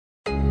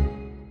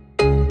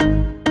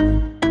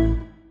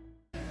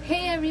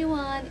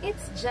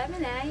it's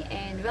Gemini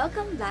and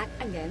welcome back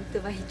again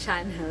to my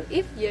channel.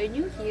 If you're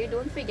new here,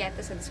 don't forget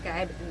to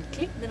subscribe and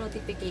click the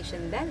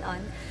notification bell on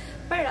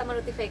para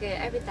ma-notify kayo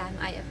every time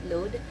I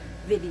upload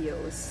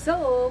videos.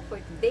 So, for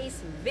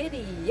today's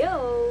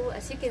video,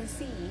 as you can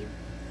see,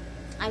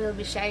 I will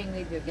be sharing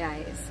with you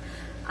guys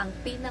ang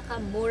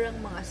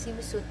pinakamurang mga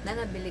swimsuit na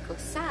nabili ko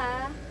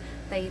sa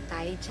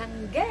Taytay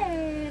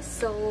Tiangge.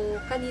 So,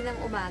 kaninang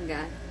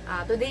umaga,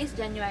 today is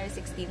January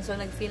 16, so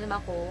nag-film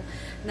ako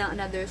na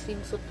another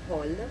swimsuit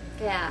haul.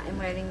 Kaya, I'm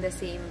wearing the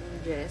same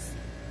dress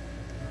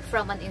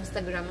from an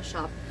Instagram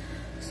shop.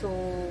 So,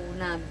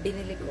 na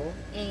binili ko.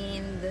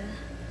 And,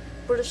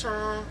 puro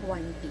siya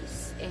one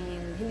piece.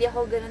 And, hindi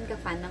ako ganun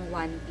ka-fan ng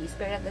one piece.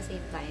 Pero at the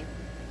same time,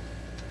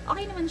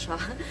 okay naman siya.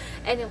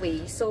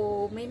 Anyway,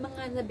 so may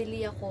mga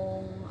nabili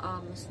akong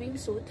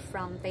swimsuit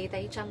from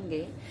Taytay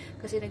Tiangge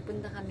kasi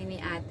nagpunta kami ni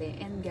ate.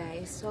 And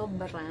guys,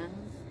 sobrang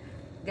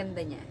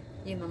ganda niya.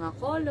 Yung mga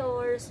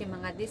colors, yung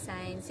mga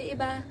designs. Yung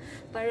iba,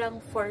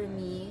 parang for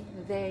me,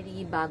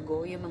 very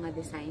bago yung mga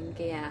design.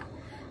 Kaya,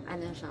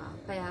 ano siya,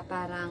 kaya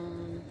parang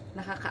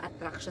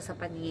nakaka-attract siya sa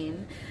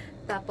paningin.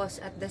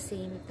 Tapos, at the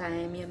same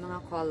time, yung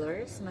mga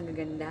colors,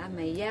 magaganda.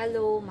 May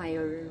yellow, may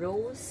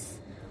rose,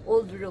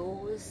 old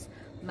rose,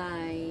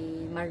 may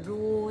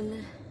maroon.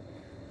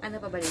 Ano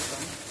pa ba dito?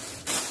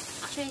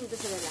 Actually, ito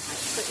sila lahat.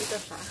 So, ito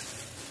siya.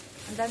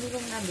 Ang dami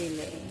kong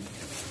nabili.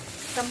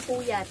 10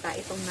 yata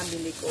itong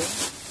nabili ko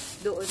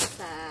doon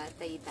sa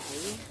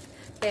Taytay.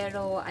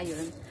 Pero,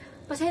 ayun.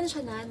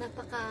 Pasensya na,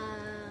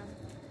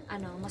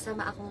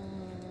 masama akong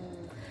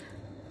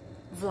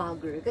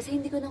vlogger. Kasi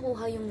hindi ko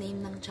nakuha yung name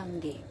ng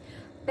Tiangge.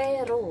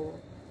 Pero,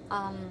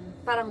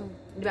 parang,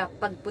 di ba,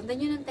 pagpunta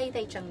nyo ng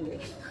Taytay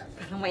Tiangge,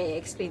 parang may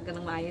explain ko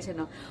ng maayos,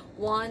 1, 2,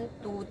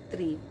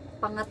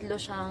 3. Pangatlo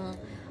siyang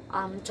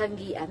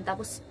Tianggian.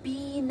 Tapos,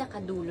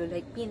 pinakadulo,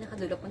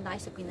 punta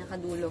kayo sa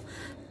pinakadulo.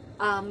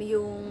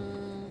 Yung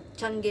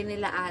Tiangge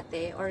nila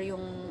ate, or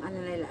yung,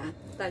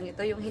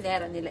 yung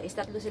hilera nila, is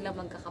 3 silang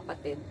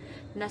magkakapatid,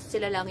 na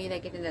sila lang yung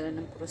nakikita nila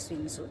ng puro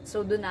swimsuit.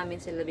 So, doon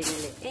namin sila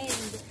binili.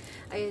 And,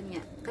 ayun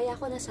nga, kaya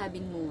ako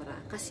nasabing mura,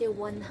 kasi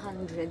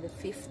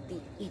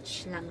 150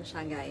 each lang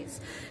siya,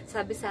 guys.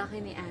 Sabi sa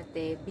akin ni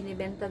ate,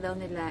 binibenta daw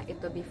nila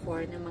ito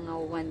before ng mga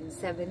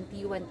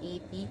 170,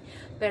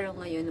 180, pero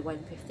ngayon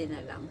 150 na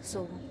lang.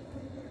 So,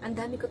 ang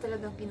dami ko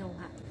talagang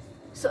kinuha.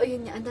 So,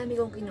 ayun nga, ang dami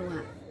kong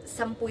kinuha.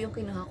 10 yung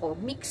kinuha ko.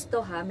 Mix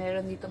to ha.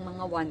 Meron ditong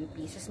mga 1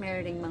 pieces.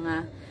 Meron ring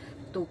mga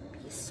 2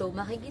 piece. So,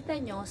 makikita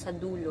nyo sa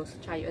dulo, sa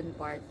try-on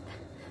part,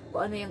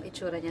 kung ano yung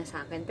itsura niya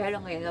sa akin. Pero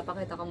ngayon,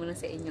 napakita ko muna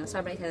sa inyo.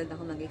 Sobrang excited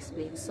ako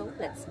mag-explain. So,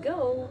 let's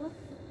go!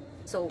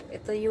 So,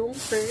 ito yung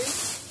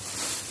first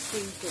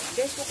swimsuit.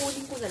 Guys,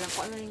 kukunin ko na lang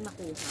kung ano yung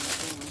makuha.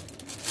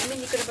 I mean,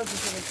 hindi ko na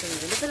pag-busunod sa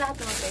inyo. Basta lahat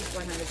ng price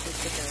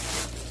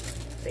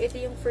 150. So, ito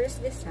yung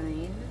first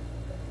design.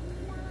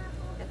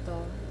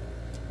 Ito.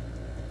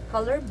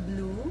 Color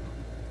blue.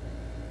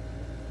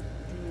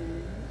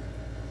 Ayan.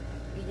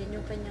 Ganyan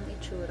yung kanyang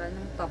itsura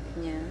ng top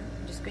niya.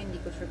 Diyos ko, hindi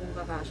ko sure kung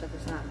kakasya to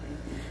sa akin.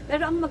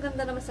 Pero ang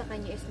maganda naman sa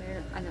kanya is may,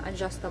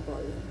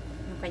 adjustable.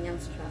 Yung kanyang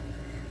strap.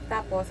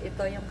 Tapos, ito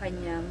yung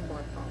kanyang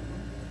bottom.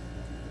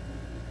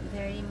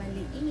 Very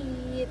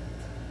maliit.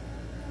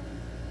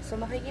 So,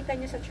 makikita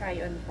nyo sa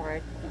try-on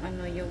part kung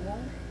ano yung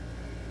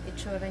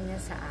itsura niya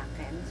sa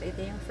akin. So,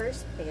 ito yung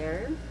first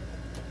pair.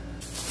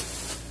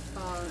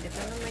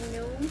 Ito naman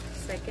yung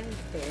second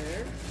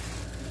pair.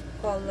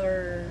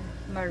 Color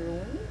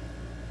maroon.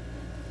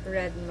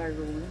 Red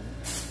maroon.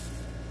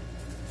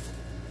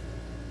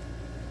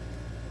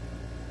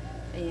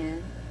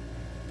 Ayan.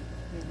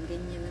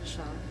 Ganyan na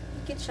siya.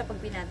 Hikit siya pag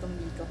pinatong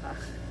dito ka.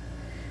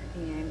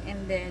 Ayan.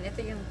 And then,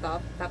 ito yung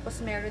top.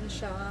 Tapos, meron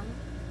siyang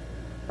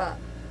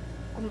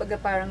kumbaga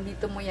parang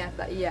dito mo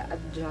yata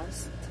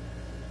i-adjust.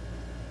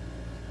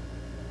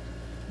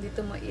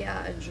 Dito mo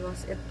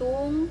i-adjust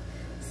itong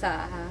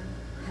sa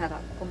harap,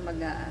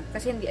 kumbaga,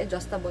 kasi hindi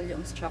adjustable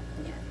yung strap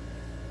niya.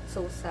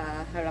 So,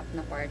 sa harap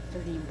na part,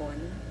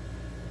 ribbon.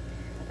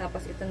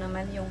 Tapos, ito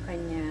naman yung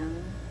kanyang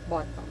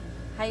bottom.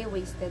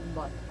 High-waisted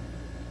bottom.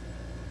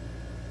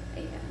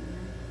 Ayan.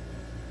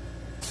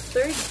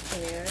 Third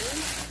pair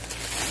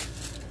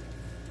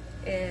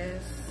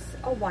is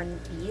a one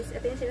piece.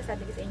 Ito yung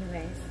sinasabi ko sa inyo,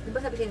 guys. Diba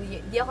sabi ko,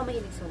 hindi ako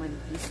mahilig sa one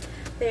piece.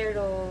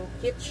 Pero,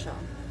 cute siya.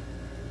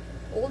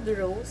 Old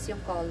rose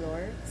yung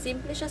color.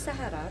 Simple siya sa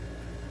harap.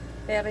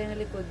 Pero yung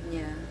likod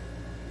niya,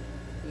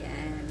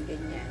 yan,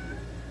 ganyan.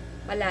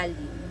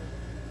 Malalim.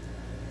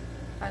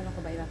 Paano ko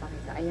ba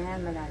ipapakita?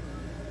 Ayan,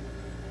 malalim.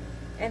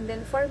 And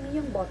then, for me,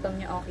 yung bottom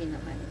niya okay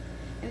naman.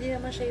 Hindi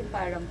naman siya yung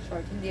parang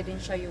short. Hindi rin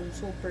siya yung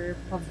super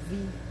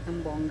puffy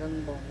ng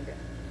bonggang-bongga.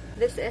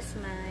 This is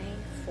my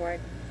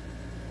fourth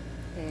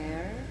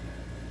pair.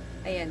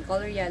 Ayan,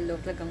 color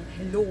yellow. Talagang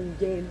hello,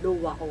 yellow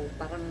ako.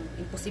 Parang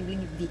imposible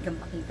hindi kang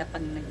makita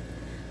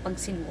pag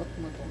sinuot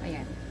mo to.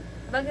 Ayan.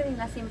 Bagay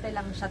na, simple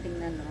lang siya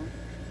tingnan, no?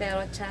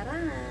 Pero,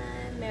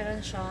 charan!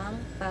 Meron siyang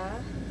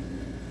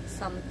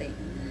something.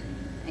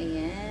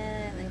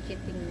 Ayan, ang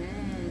cute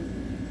tingnan.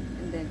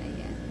 And then,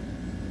 ayan.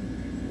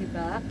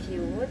 Diba?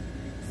 Cute.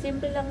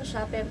 Simple lang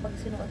siya, pero pag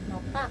sinuot mo,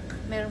 pak!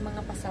 Merong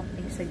mga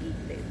pasampling sa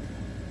gilid.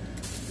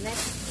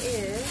 Next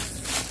is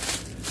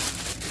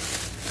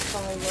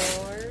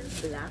color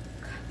black.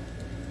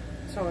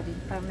 Sorry,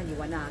 parang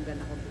naliwanagan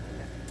ako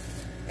bigla.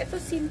 Ito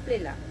simple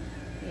lang.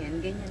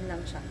 Ayan, ganyan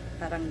lang siya.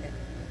 Parang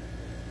ganyan.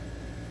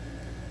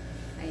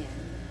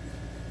 Ayan.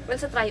 Well,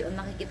 sa try-on,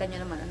 makikita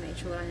nyo naman ang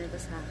itsura nito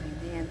sa akin.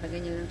 Ayan, pag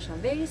ganyan lang siya.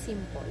 Very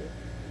simple.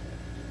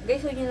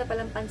 Guys, huwag nyo na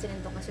palang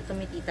pansinin ito kasi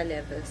tumitita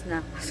levels na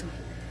ako.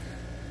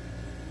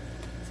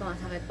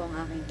 Sumasakit po ang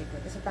aking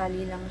likod. Sa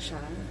tali lang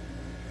siya.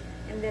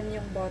 And then,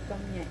 yung bottom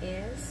niya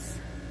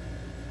is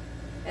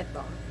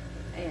eto.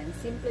 Ayan,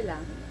 simple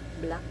lang.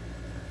 Black.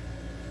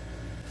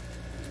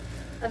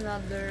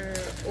 Another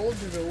old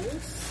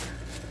rose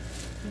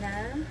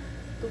na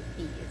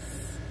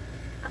 2-piece.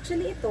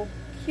 Actually, ito,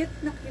 cute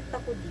na cute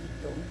ako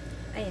dito.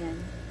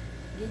 Ayan.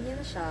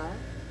 Ganyan siya.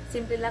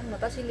 Simple lang, no?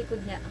 Tapos yung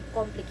likod niya, ang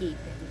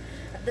complicated.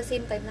 At the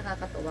same time,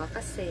 nakakatuwa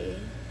kasi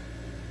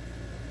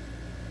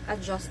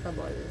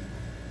adjustable.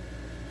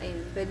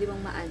 Ayan, pwede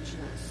mong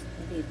ma-adjust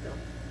dito.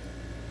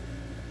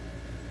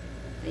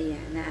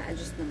 Ayan,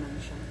 na-adjust naman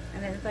siya.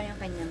 And then, ito yung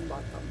kanyang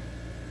bottom.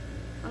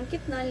 Ang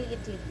cute na,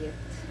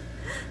 liit-liit.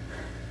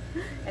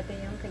 Ito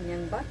yung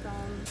kanyang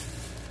bottom.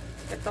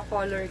 Ito,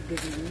 color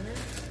green.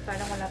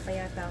 Parang wala pa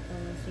yata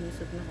akong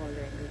swimsuit na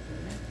color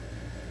green.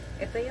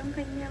 Ito yung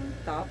kanyang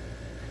top.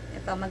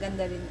 Ito,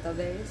 maganda rin to.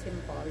 Very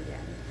simple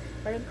yan.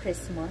 Parang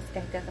Christmas.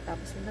 Kahit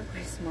kakatapos ng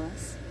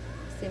Christmas.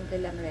 Simple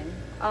lang rin.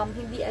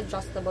 Hindi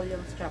adjustable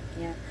yung strap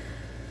niya.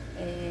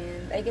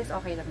 And, I guess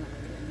okay lang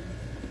naman yun.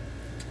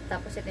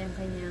 Tapos, ito yung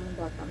kanyang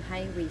bottom.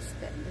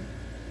 High-waisted.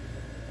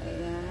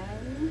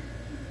 Ayan.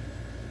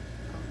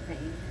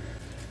 Okay.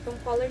 Itong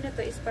color na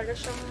to is para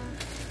siyang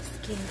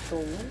skin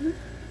tone.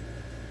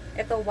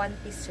 Ito, one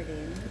piece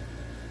rin.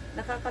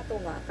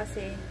 Nakakatuwa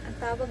kasi ang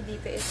tawag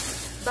dito is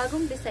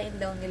bagong design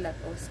daw nila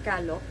to.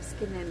 Scallop,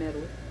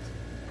 skinemerut.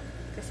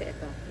 Kasi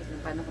ito,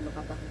 paano ko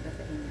makapakita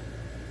sa inyo.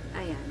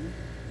 Ayan.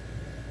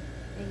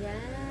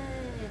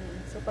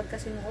 Ayan. So,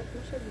 pagka sinuot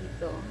mo siya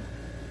dito,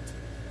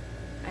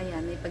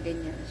 ayan, may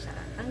paganyan siya.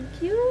 Ang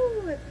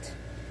cute!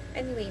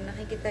 Anyway,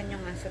 nakikita nyo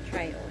nga sa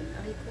try-on.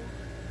 Okay ko.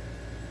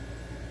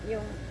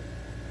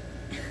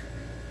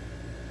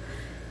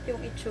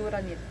 Yung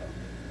itsura nito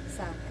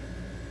sa akin.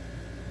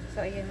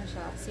 So, ayan na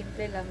siya.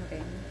 Simple lang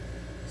rin.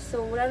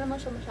 So, wala naman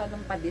siya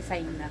masyadong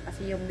pa-design na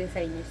kasi yung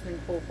design niya is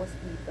nag-focus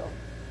dito.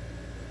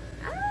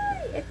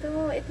 Ay!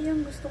 Ito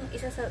yung gusto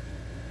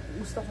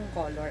kong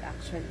color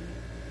actually.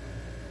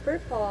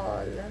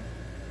 Purple.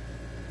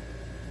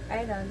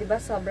 Ayun, di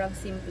ba sobrang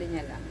simple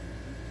niya lang.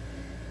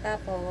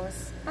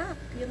 Tapos, pak!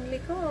 Yung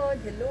likod.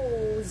 Hello!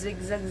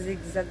 Zigzag,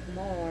 zigzag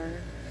more.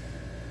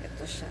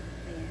 Ito siya.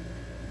 Ayan.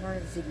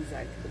 More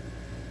zigzag.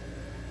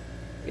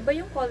 Iba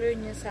yung color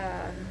niya sa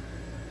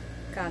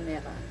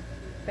camera.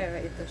 Pero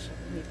ito siya.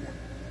 Wait lang.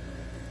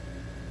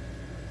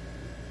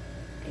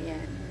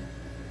 Ayan.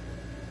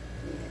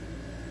 Ayan.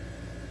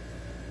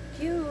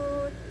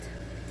 Cute!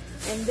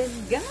 And then,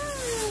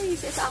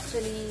 guys! It's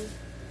actually,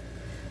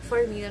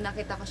 for me, nung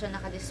nakita ko siya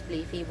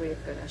naka-display,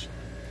 favorite ko na siya.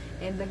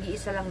 And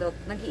nag-iisa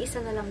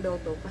na lang daw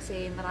to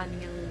kasi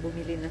maraming yung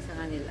bumili na sa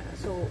kanila.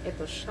 So,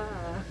 ito siya.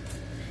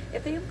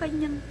 Ito yung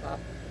kanyang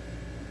top.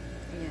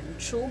 Ayan.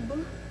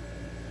 Tube.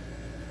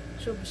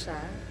 Tube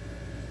siya.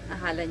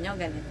 Akala nyo,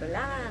 ganito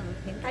lang.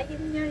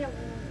 Hintayin nyo yung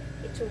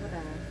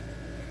itsura.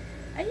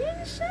 Ayan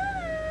siya!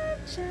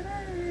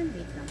 Charan!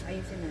 Wait lang.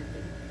 Ayusin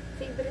natin.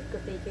 Favorite ko,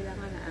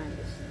 kailangan na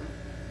ayos. No?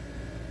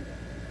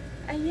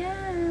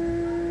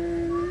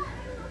 Ayan!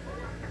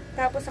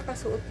 Tapos sa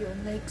kasuot yun,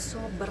 like,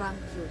 sobrang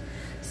cute.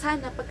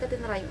 Sana, pagka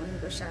tinry-on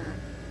ko siya,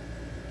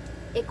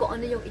 kung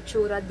ano yung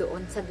itsura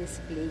doon sa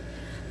display,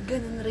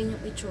 ganun rin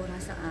yung itsura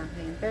sa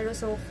akin. Pero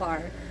so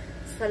far,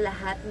 sa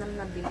lahat ng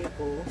nabili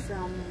ko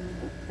from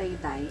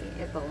Taytay,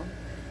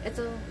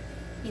 ito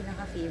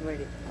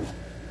pinaka-favorite ko.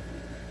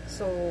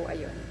 So,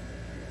 ayun.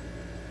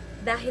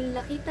 Dahil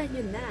nakita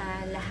nyo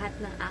na lahat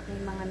ng aking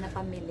mga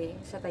napamili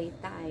sa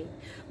Taytay,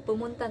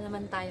 pumunta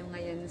naman tayo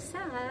ngayon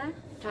sa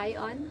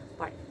try-on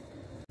part.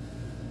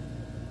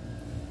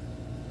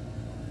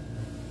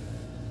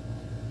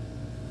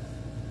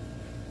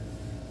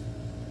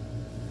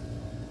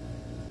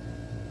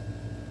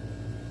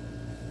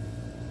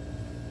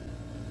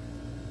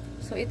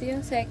 So, ito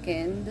yung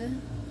second.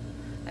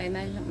 Ay,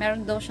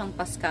 meron daw siyang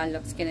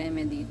pa-scallops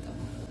kineme dito.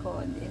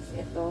 Code is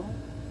ito.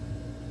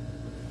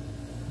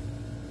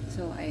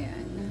 So,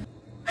 ayan.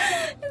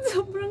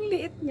 Sobrang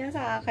liit niya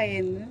sa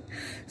akin.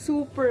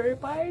 Super.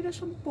 Parang na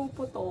siyang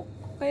puputok.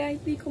 Kaya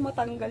hindi ko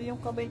matanggal yung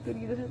kamay ko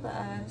dito sa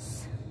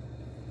taas.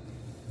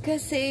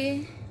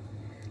 Kasi,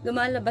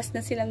 lumalabas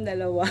na silang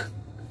dalawa.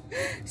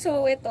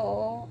 So,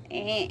 ito,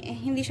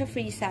 hindi siya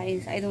free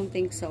size. I don't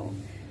think so.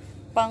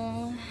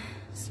 Pang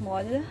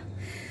small.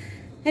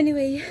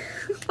 Anyway,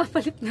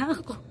 papalit na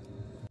ako.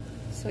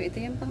 So, ito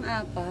yung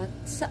pang-apat.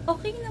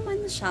 Okay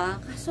naman siya.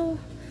 Kaso,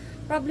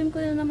 problem ko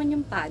na naman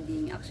yung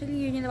padding.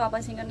 Actually, yun yung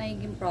napapansin ko na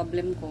naging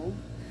problem ko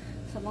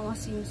sa mga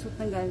swimsuit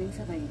na galing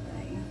sa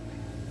Taytay.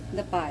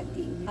 the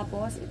padding.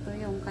 Tapos, ito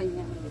yung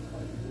kanyang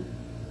likod.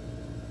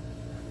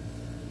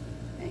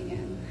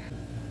 Ayan.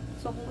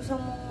 So, kung gusto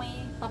mong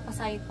may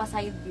pa-side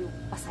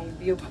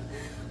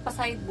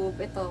boob,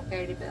 ito,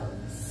 carry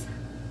bells.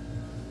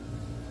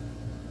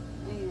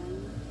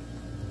 Ayan.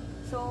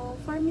 So,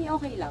 for me,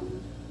 okay lang.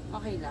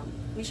 Okay lang.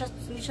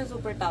 Hindi siya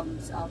super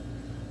thumbs up.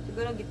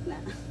 Siguro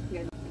gitna.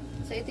 Ganun.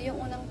 So, ito yung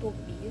unang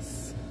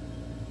two-piece.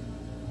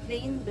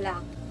 Plain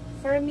black.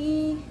 For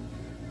me,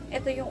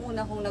 ito yung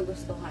una kong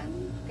nagustuhan.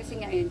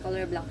 Kasi nga, ayan,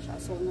 color black siya.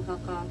 So,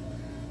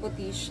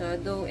 nakaka-puti siya.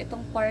 Though,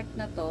 itong part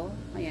na to,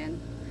 ayan,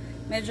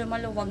 medyo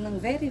maluwag ng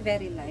very,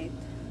 very light.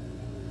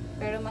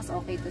 Pero mas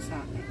okay to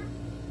sa akin.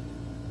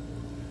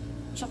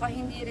 Tsaka,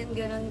 hindi rin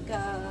ganun ka,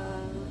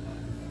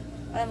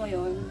 alam mo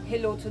yun,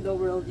 hello to the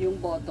world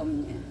yung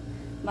bottom niya.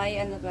 May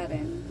ano pa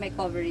rin, may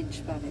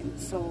coverage pa rin.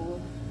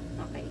 So,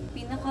 okay.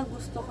 Pinaka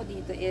gusto ko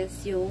dito is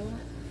yung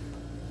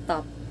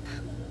top.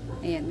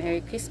 Ayan,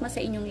 Merry Christmas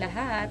sa inyong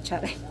lahat.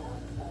 Charay.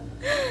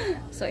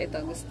 So, ito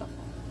gusto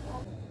ko.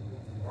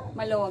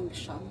 Maluwag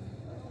siya.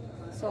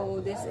 So,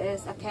 this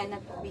is a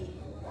cannot be.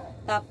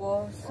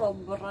 Tapos,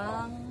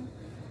 sobrang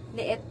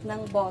liit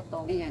ng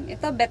bottom. Ayan,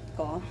 ito bet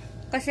ko.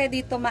 Kasi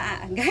dito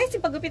guys,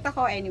 ipagupit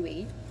ako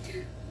anyway.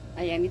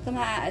 Ayan, dito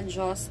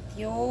maa-adjust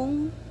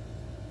yung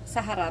sa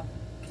harap.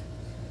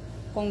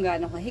 Kung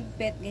gaano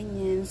kahigpit,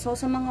 ganyan. So,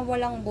 sa mga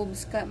walang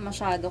boobs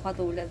masyado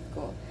katulad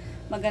ko,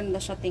 maganda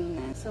siya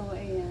tingnan. So,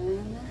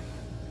 ayan.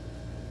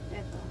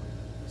 Ito.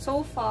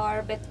 So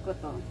far, bet ko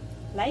to.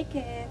 Like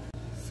it.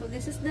 So,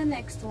 this is the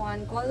next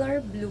one.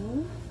 Color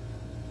blue.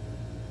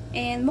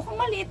 And, mukhang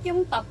maliit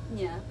yung top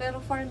niya.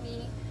 Pero for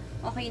me,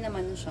 okay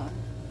naman siya.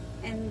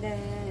 And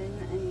then,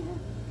 ayan.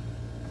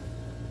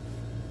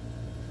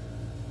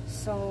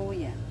 So,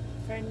 yeah.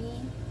 For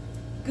me,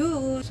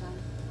 good.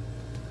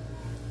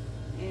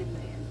 And,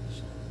 ayan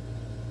siya.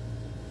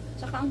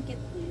 Tsaka, ang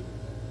cute niya.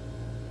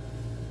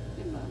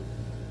 Diba?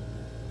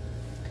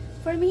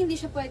 For me, hindi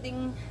siya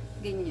pwedeng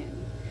ganyan.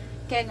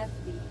 Cannot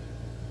be.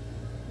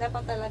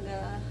 Dapat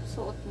talaga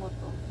suot mo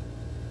to.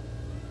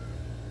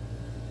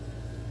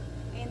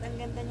 And ang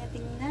ganda niya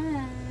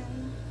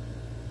tingnan.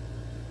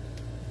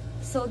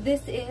 So,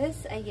 this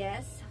is a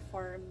yes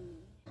for me.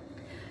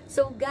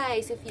 So,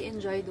 guys, if you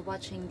enjoyed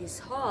watching this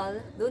haul,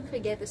 don't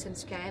forget to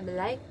subscribe,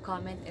 like,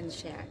 comment, and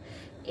share.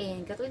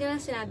 And katulad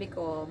nga sinabi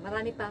ko,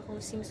 marami pa akong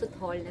swimsuit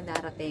haul na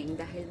darating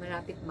dahil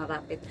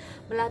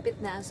malapit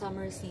na ang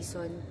summer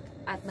season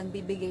at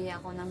magbibigay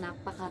ako ng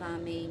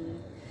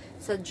napakaraming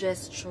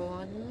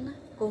suggestion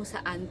kung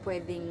saan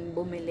pwedeng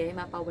bumili,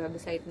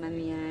 mapa-website man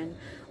yan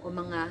o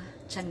mga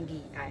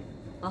tiyanggian.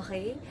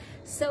 Okay?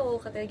 So,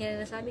 katulad nga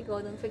na nasabi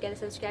ko, don't forget to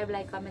subscribe,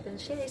 like, comment, and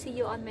share. See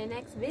you on my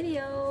next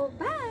video.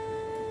 Bye!